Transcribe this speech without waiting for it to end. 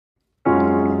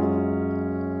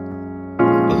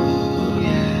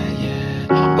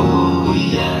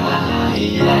yeah,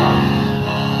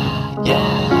 yeah,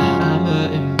 yeah. I'm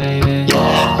hurting, baby.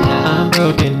 Yeah, I'm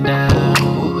broken down.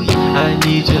 I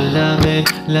need your loving,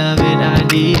 I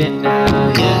need it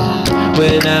now. Yeah,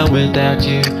 when I'm without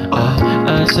you,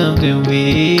 I'm something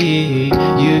weak.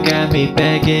 You got me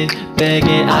begging,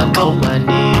 I'm on my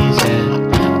knees.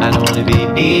 And I don't wanna be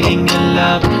needing your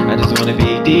love, I just wanna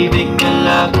be deep in your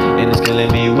love. And it's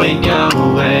killing me when you're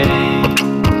away.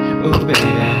 Ooh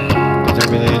baby, cause I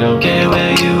really don't care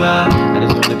where you are, I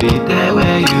just wanna be there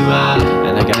where you are.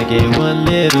 And I gotta get one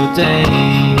little day.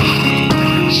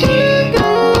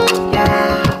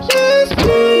 Yes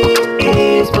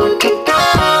please, put it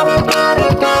down and put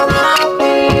it down on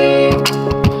me.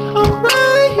 I'm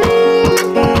right here,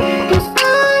 cause I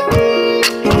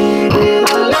need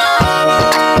little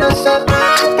love and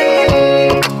somebody.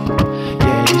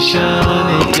 Yeah, you show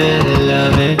me little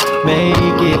loving,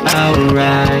 make it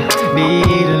alright.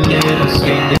 Need a little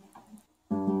sweetness.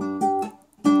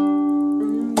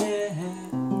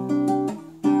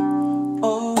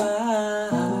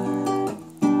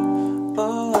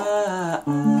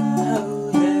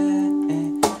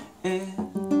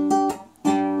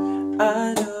 I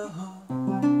know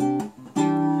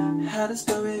how the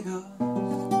story goes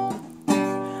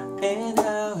and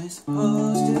how it's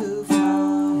supposed to fall.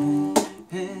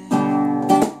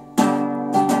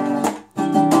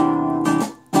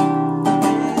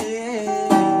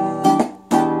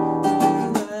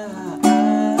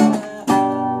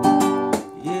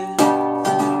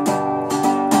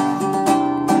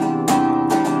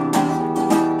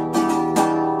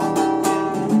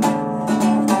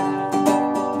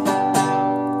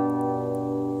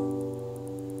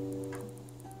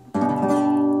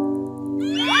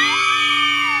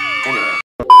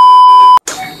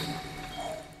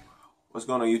 What's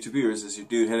going on, YouTube viewers? It's your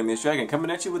dude, Polynesian Dragon, coming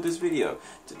at you with this video.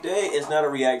 Today is not a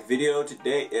react video.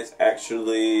 Today is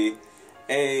actually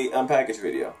a unpackaged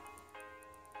video.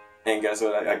 And guess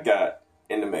what I got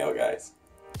in the mail, guys?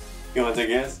 You wanna take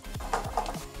a guess?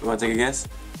 You wanna take a guess?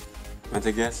 You wanna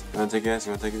take a guess? You wanna take a guess?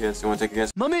 You wanna take a guess? You wanna take a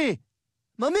guess? Mommy!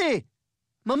 Mommy!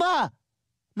 Mama!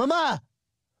 Mama!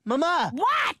 Mama!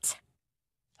 What?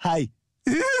 Hi.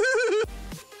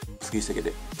 Please take a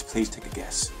guess. Please take a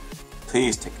guess.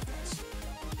 Please take a guess.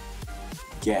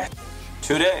 Yeah.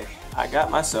 Today, I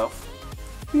got myself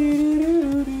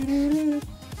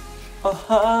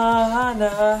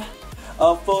Ohana,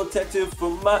 a full tattoo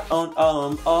from my own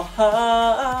arm.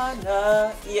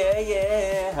 Ohana, yeah,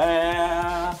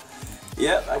 yeah.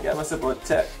 Yep, I got myself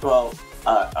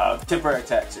a temporary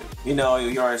tattoo. You know,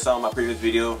 you already saw my previous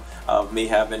video of me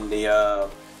having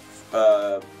the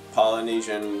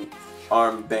Polynesian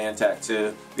armband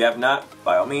tattoo. If you have not,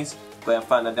 by all means, go ahead and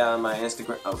find that down on my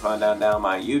Instagram, find that down on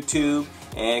my YouTube,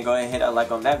 and go ahead and hit that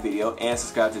like on that video and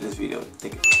subscribe to this video.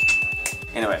 Thank you.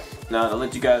 Anyway, now to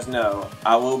let you guys know,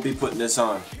 I will be putting this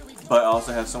on, but I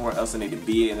also have somewhere else I need to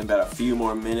be in about a few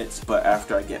more minutes. But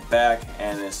after I get back,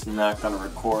 and it's not gonna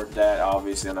record that.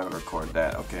 Obviously, I'm not gonna record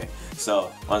that. Okay,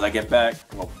 so once I get back,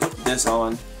 I'm gonna put this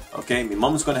on. Okay, my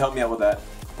mom's gonna help me out with that.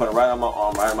 Put it right on my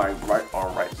arm, right on my right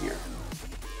arm, right here.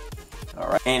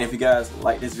 Alright, and if you guys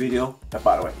like this video,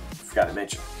 by the way, I forgot to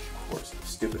mention, of course,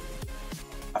 stupid me.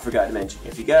 I forgot to mention,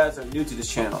 if you guys are new to this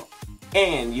channel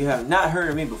and you have not heard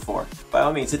of me before, by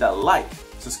all means hit that like,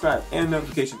 subscribe, and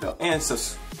notification bell, and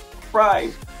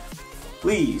subscribe.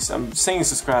 Please, I'm saying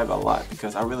subscribe a lot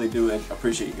because I really do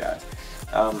appreciate you guys.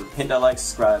 Hit that like,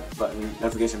 subscribe button,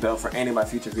 notification bell for any of my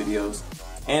future videos,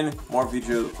 and more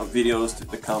videos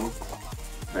to come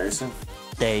very soon.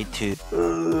 Day 2.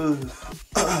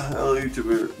 Hello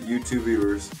YouTube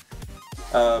viewers.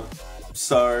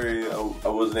 Sorry I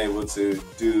wasn't able to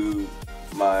do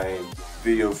my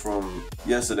video from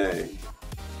yesterday,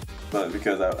 but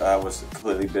because I was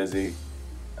completely busy.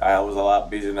 I was a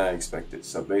lot busier than I expected.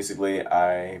 So basically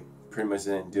I pretty much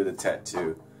didn't do the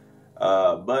tattoo.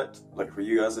 But like for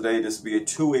you guys today, this will be a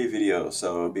two-way video.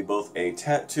 So it'll be both a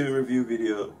tattoo review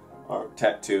video, or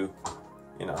tattoo,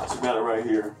 you know, so I got it right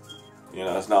here. You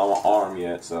know, it's not on my arm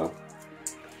yet, so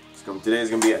today's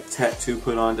gonna be a tattoo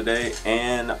put on today,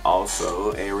 and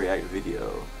also a react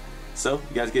video. So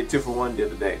you guys get 2 for 1 the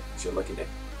other day. It's your lucky day.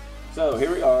 So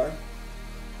here we are.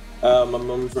 My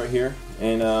mom's right here,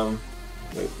 and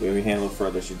wait, we hand a little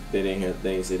further. They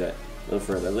didn't see that. A little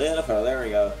further. There we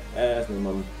go. That's my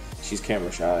mom. She's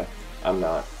camera shy. I'm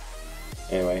not.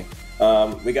 Anyway,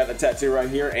 we got the tattoo right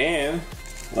here, and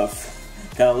well,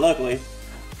 kind of luckily,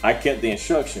 I kept the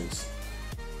instructions.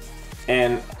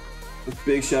 And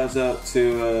big shouts out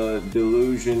to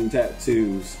Delusion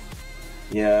Tattoos.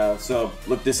 Yeah, so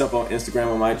look this up on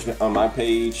Instagram on my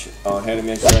page on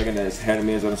Polynesian Dragon. That's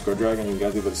Polynesian_Dragon. You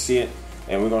guys will be able to see it.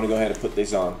 And we're gonna go ahead and put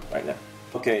this on right now.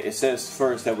 Okay, it says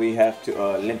first that we have to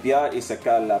limpiar y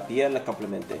sacar la piel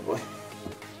completamente.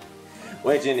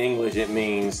 Which in English it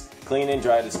means clean and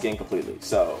dry the skin completely.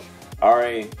 So I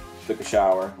already took a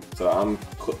shower, so I'm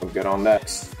good on that.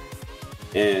 Next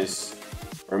is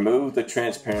remove the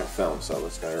transparent film. So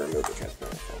let's go remove the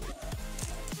transparent film.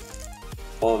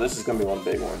 Oh, this is gonna be one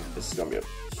big one. This is gonna be a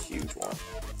huge one.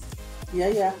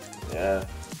 Yeah.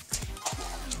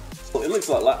 Well, it looks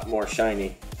a lot more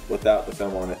shiny without the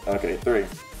film on it. Okay, 3.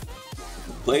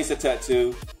 Place the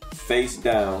tattoo face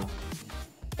down.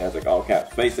 As like all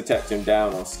caps. Face the tattoo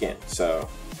down on skin. So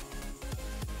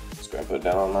let's go ahead and put it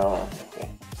down on my arm. Okay.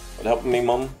 Would help me,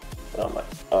 mom. Put on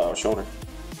my shoulder.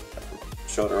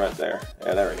 Shoulder right there.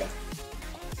 Yeah, there we go.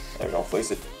 And we're gonna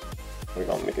place it. We're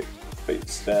gonna make it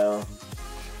face down.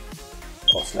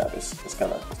 Oh snap! It's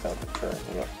kind of curved.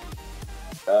 You know.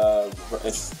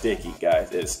 It's sticky,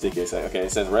 guys. It's sticky. Okay,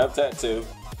 it says rub tattoo,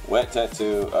 wet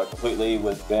tattoo, completely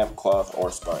with damp cloth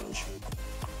or sponge.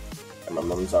 And my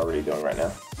mom's already doing right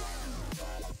now.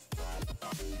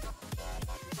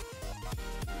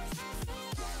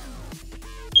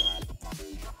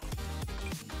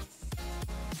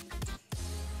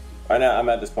 Right now, I'm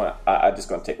at this point. I'm just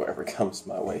gonna take whatever comes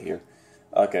my way here.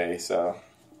 Okay, so.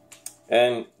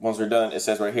 And once we're done, it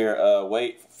says right here,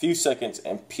 wait a few seconds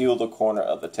and peel the corner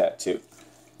of the tattoo.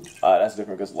 That's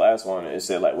different because the last one, it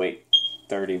said like wait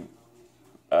 30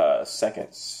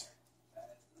 seconds.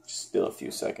 Still a few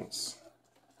seconds.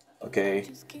 Okay.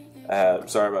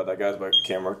 Sorry about that, guys, but the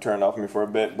camera turned off me for a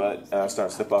bit, but it's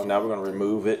starting to slip off. Now we're going to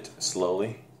remove it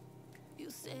slowly.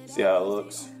 See how it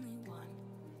looks.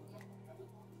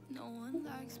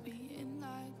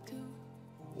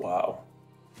 Wow.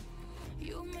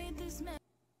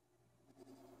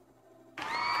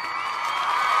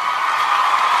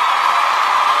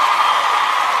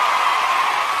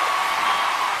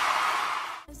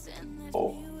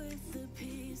 Oh.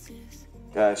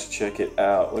 Guys, check it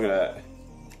out. Look at that.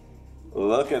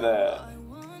 Look at that.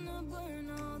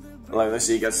 Like, let's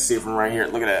see, you guys can see it from right here.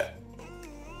 Look at that.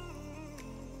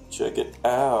 Check it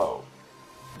out.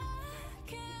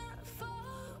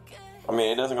 I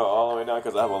mean, it doesn't go all the way down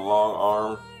because I have a long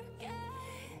arm.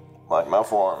 Like, my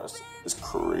forearm is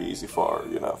crazy far,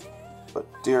 you know. But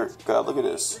dear God, look at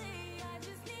this.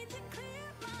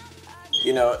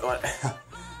 You know,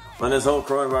 when this whole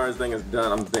coronavirus thing is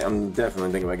done, I'm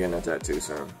definitely thinking about getting a tattoo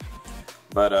soon.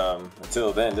 But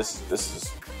until then, this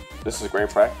is great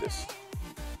practice.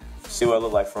 See what I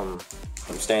look like from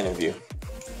standing view.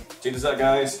 Check this out,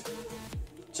 guys.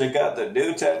 Check out the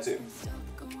new tattoo.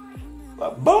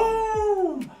 Like,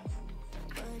 boom!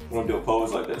 I'm gonna do a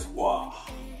pose like this. Wow,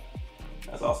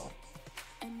 that's awesome.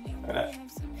 Look at that.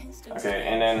 Okay,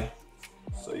 and then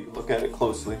so you look at it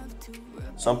closely.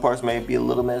 Some parts may be a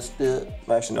little messed up.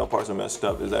 Actually, no parts are messed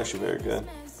up. It's actually very good.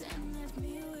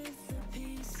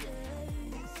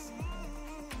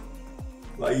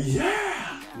 Like,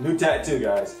 yeah! New tattoo,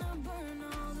 guys.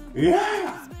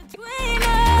 Yeah!